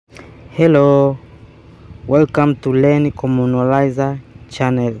Hello, welcome to Learncommunolizer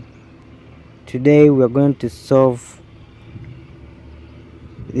channel. Today we are going to solve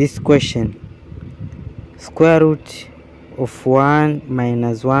this question. Square root of 1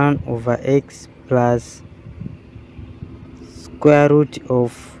 minus 1 over x plus square root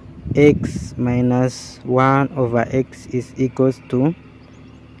of x minus 1 over x is equals to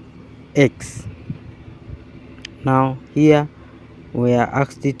x. Now here we are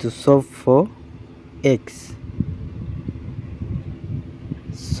asked to solve for x.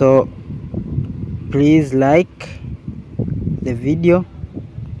 So please like the video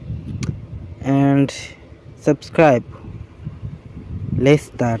and subscribe. Let's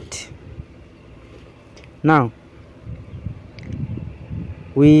start. Now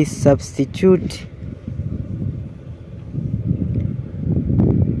we substitute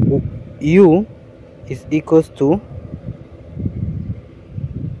u is equals to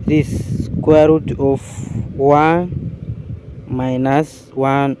this square root of 1 minus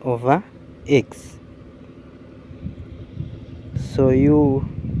 1 over x. So u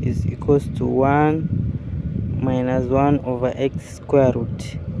is equals to 1 minus 1 over x square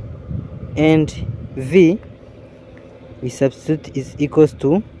root, and v we substitute is equals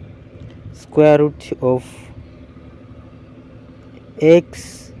to square root of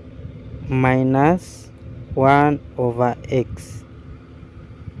x minus 1 over x.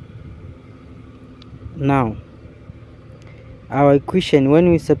 Now our equation, when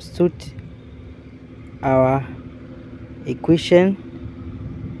we substitute our equation,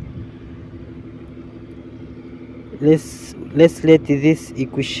 let's let this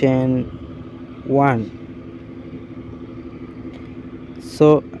equation 1.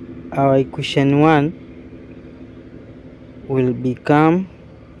 So our equation 1 will become,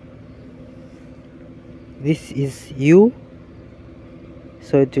 this is u,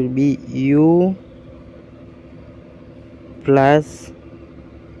 so it will be u plus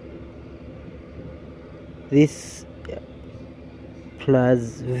this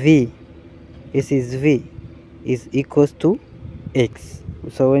plus v, this is v, is equals to x.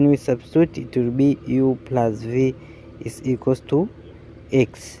 So when we substitute, it will be u plus v is equals to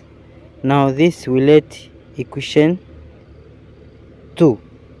x. Now this will let equation 2.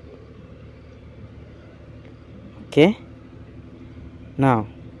 Okay, now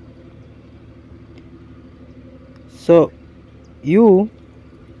so u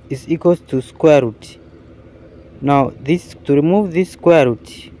is equals to square root. Now this, to remove this square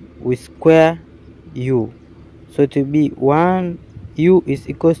root, we square u, so it will be 1, u is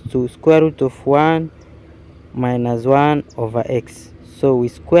equals to square root of 1 minus 1 over x. So we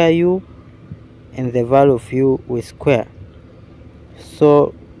square u, and the value of u we square.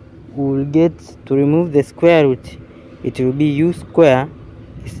 So we will get, to remove the square root, it will be u square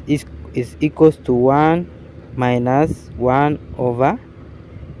is equals to 1 minus 1 over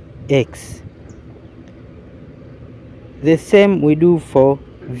x. The same we do for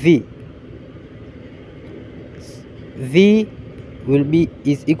v. V will be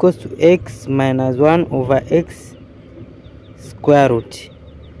is equals to x minus 1 over x square root.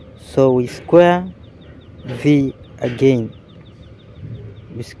 So we square v again.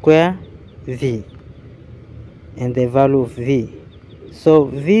 We square v and the value of v. So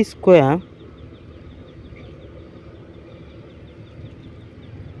v square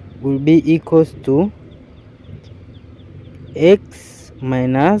will be equals to x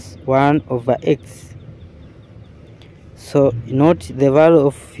minus 1 over x. So note the value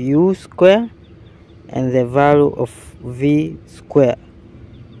of u square and the value of v square,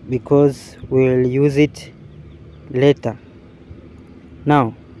 because we will use it later.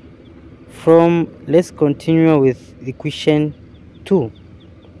 Now let's continue with equation 2.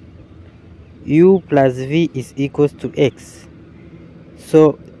 u plus v is equals to x.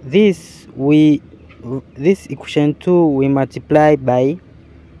 So this equation 2 we multiply by,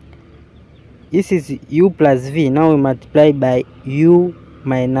 this is u plus v, now we multiply by u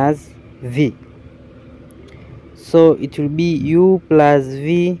minus v. So it will be u plus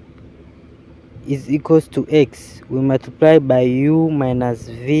v is equals to x. We multiply by u minus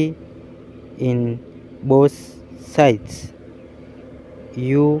v in both sides,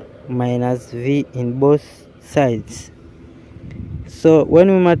 u minus v in both sides. So when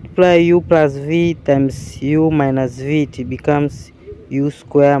we multiply u plus v times u minus v, it becomes u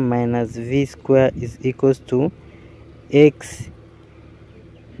square minus v square is equals to x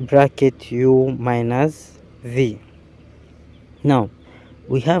bracket u minus v. Now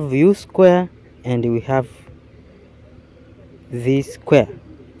we have u square and we have v square.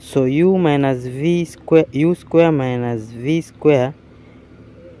 So u minus v square, u square minus v square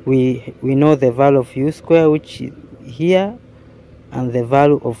we know the value of u square, which is here, and the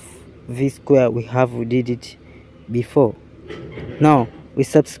value of v square we did it before. Now we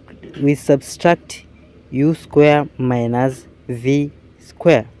subtract u square minus v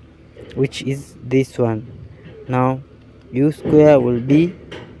square, which is this one. Now u square will be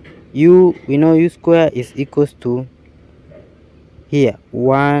we know u square is equals to here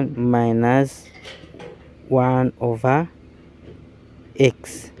 1 minus 1 over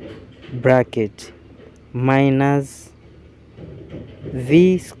x bracket minus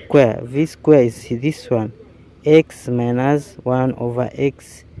v square. V square is this one, x minus 1 over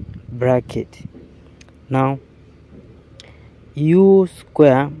x bracket. Now u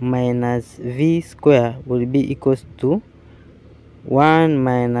square minus v square will be equals to 1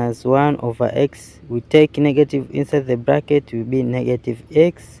 minus 1 over x. We take negative inside the bracket, will be negative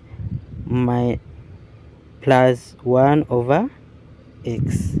x plus 1 over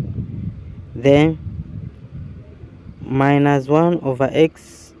x. Then minus 1 over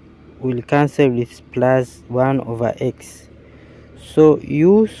x will cancel with plus 1 over x. So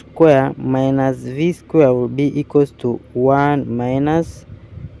u square minus v square will be equals to 1 minus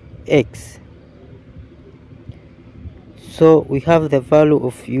x. So we have the value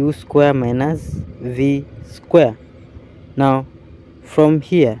of u square minus v square. Now from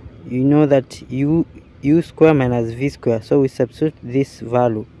here, you know that u square minus v square, so we substitute this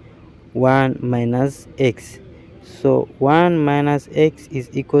value 1 minus x. So 1 minus x is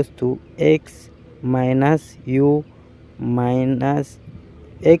equals to x minus u minus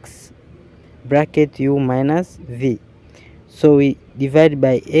x bracket u minus v. So we divide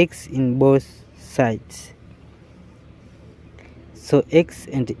by x in both sides. So x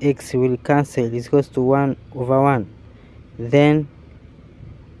and x will cancel, is equals to 1 over 1. Then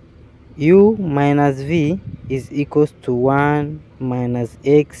u minus v is equals to 1 minus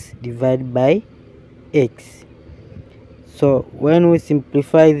x divided by x. So when we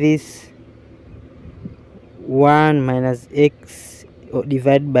simplify this, 1 minus x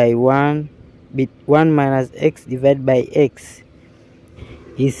divided by 1 minus x divided by x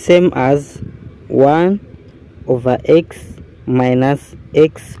is same as 1 over x minus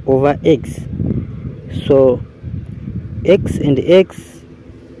x over x. So x and x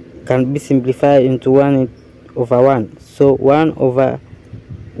can be simplified into 1 over 1. So 1 over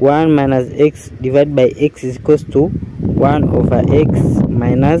 1 minus x divided by x is equals to 1 over x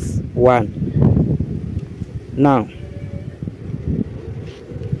minus 1. Now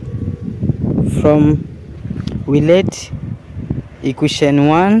from we let equation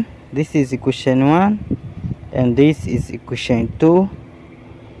 1, this is equation 1 and this is equation 2.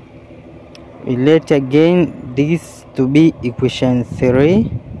 We let again this to be equation 3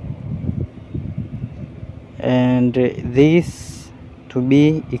 and this to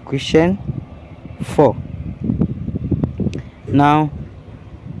be equation 4. Now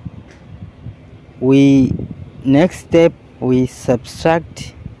next step we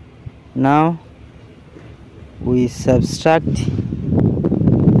subtract. Now we subtract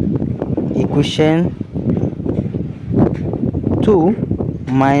equation 2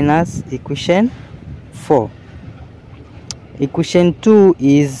 minus equation 4. Equation 2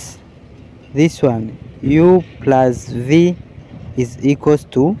 is this one, u plus v is equals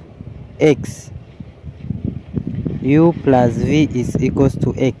to x. U plus v is equals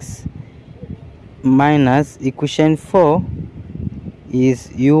to x, minus equation 4 is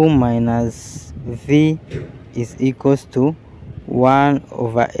u minus v is equals to 1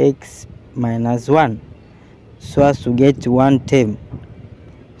 over x minus 1, so as to get one term.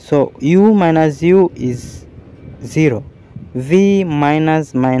 So u minus u is 0, v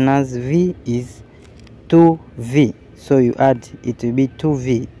minus v is 2v, so you add, it will be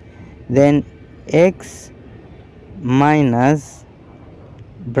 2v. Then x minus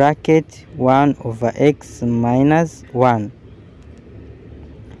bracket 1 over x minus 1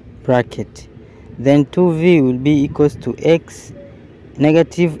 bracket. Then 2v will be equals to x,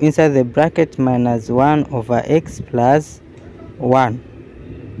 negative inside the bracket, minus 1 over x plus 1.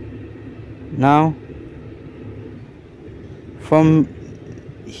 Now from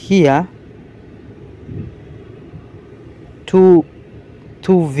here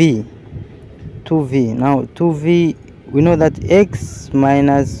 2v. Now 2v, we know that x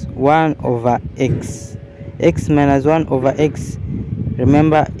minus 1 over x, minus 1 over x,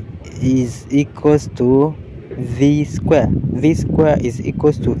 remember, is equals to v square. V square is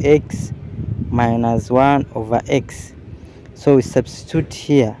equals to x minus 1 over x. So we substitute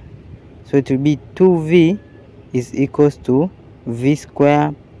here, so it will be 2v is equals to v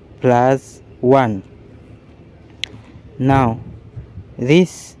square plus 1. Now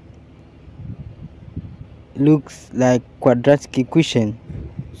this looks like quadratic equation.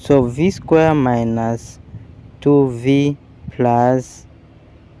 So v square minus 2v plus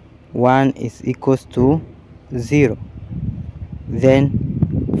 1 is equals to 0. Then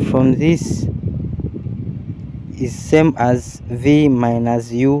from this is same as v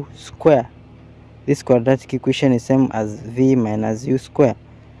minus u square. This quadratic equation is same as v minus u square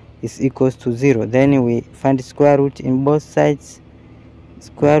is equals to 0. Then we find square root in both sides.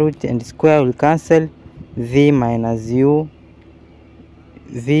 Square root and square will cancel. V minus u,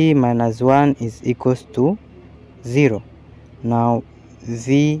 v minus 1 is equals to 0. Now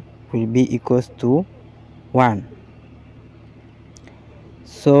v will be equals to 1.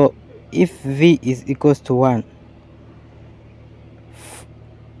 So if v is equals to 1,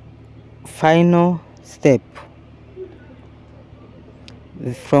 final step,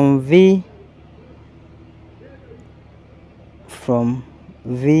 from v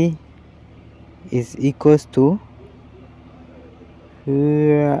is equals to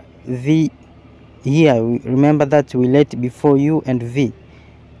v. Here we remember that we let before u and v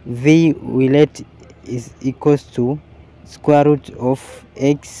we let is equals to square root of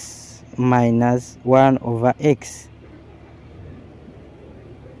x minus 1 over x.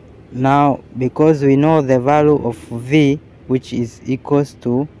 Now because we know the value of v, which is equals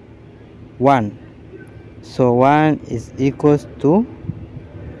to 1, so 1 is equals to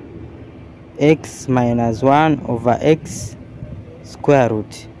x minus 1 over x square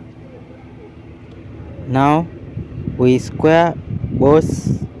root. Now we square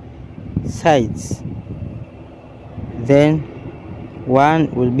both sides, then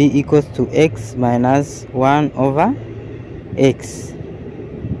 1 will be equals to x minus 1 over x.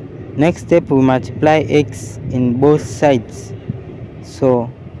 Next step, we multiply x in both sides, so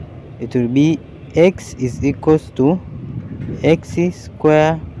it will be x is equals to x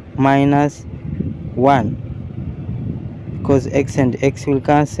square minus 1, because x and x will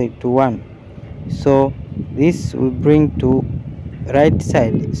cancel to 1. So this will bring to right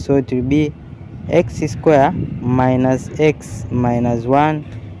side, so it will be x square minus x minus 1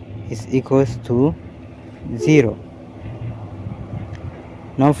 is equals to 0.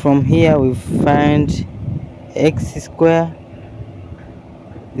 Now from here we find x square.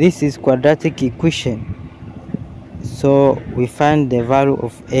 This is quadratic equation, so we find the value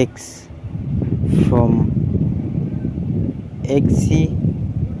of x from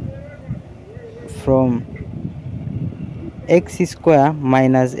x square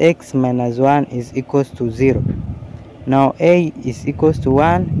minus x minus 1 is equals to 0. Now a is equals to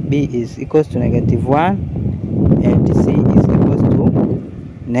 1, b is equals to negative 1, and c is equals to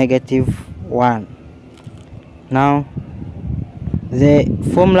negative 1. Now the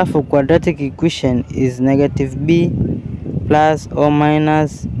formula for quadratic equation is negative b plus or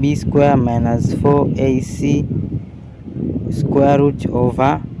minus b square minus 4ac square root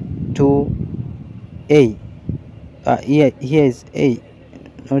over 2a. Here is a,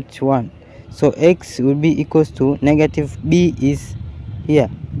 not 1. So x will be equals to negative b is here.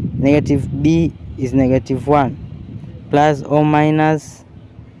 Negative b is negative 1 plus or minus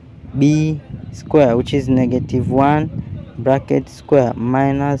b square, which is negative 1 bracket square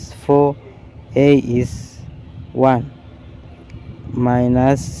minus 4a is 1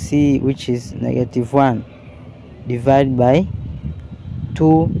 minus c, which is negative 1 divided by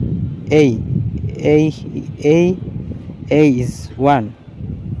 2a. A is 1,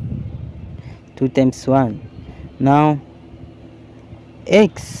 2 times 1. Now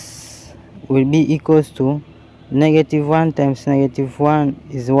x will be equals to negative 1 times negative 1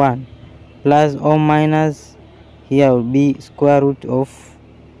 is 1 plus or minus, here will be square root of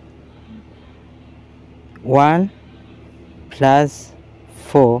 1 plus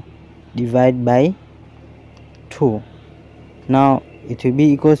 4 divided by 2. Now it will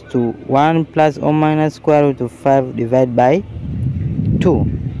be equals to 1 plus or minus square root of 5 divided by 2.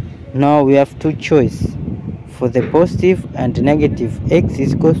 Now we have two choices for the positive and negative. X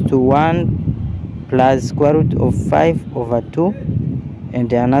is equals to 1 plus square root of 5 over 2,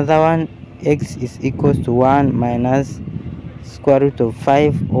 and another one, x is equals to 1 minus square root of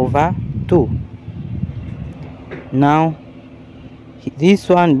 5 over 2. Now this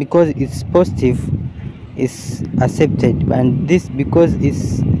one, because it's positive, is accepted, and this because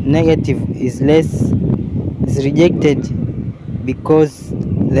it's negative is rejected, because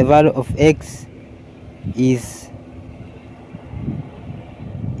the value of x is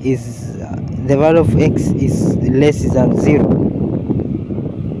the value of x is less than 0.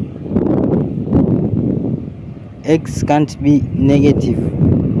 X can't be negative.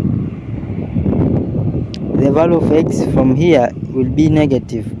 the value of x from here will be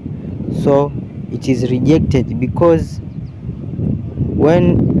negative, so it is rejected, because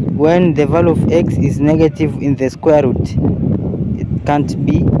when the value of x is negative in the square root, it can't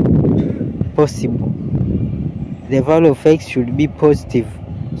be possible. The value of x should be positive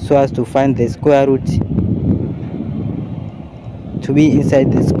so as to find the square root to be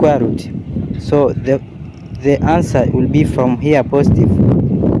inside the square root. So the answer will be from here positive.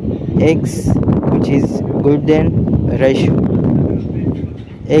 X, which is golden ratio,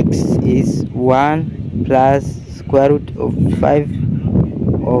 x is 1 plus square root of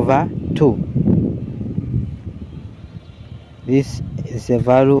 5/2. This is the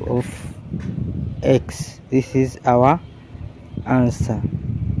value of x. This is our answer.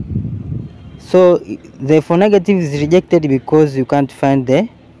 So therefore negative is rejected because you can't find it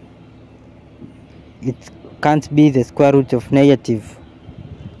can't be the square root of negative.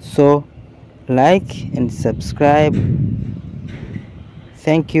 So like and subscribe.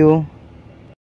 Thank you.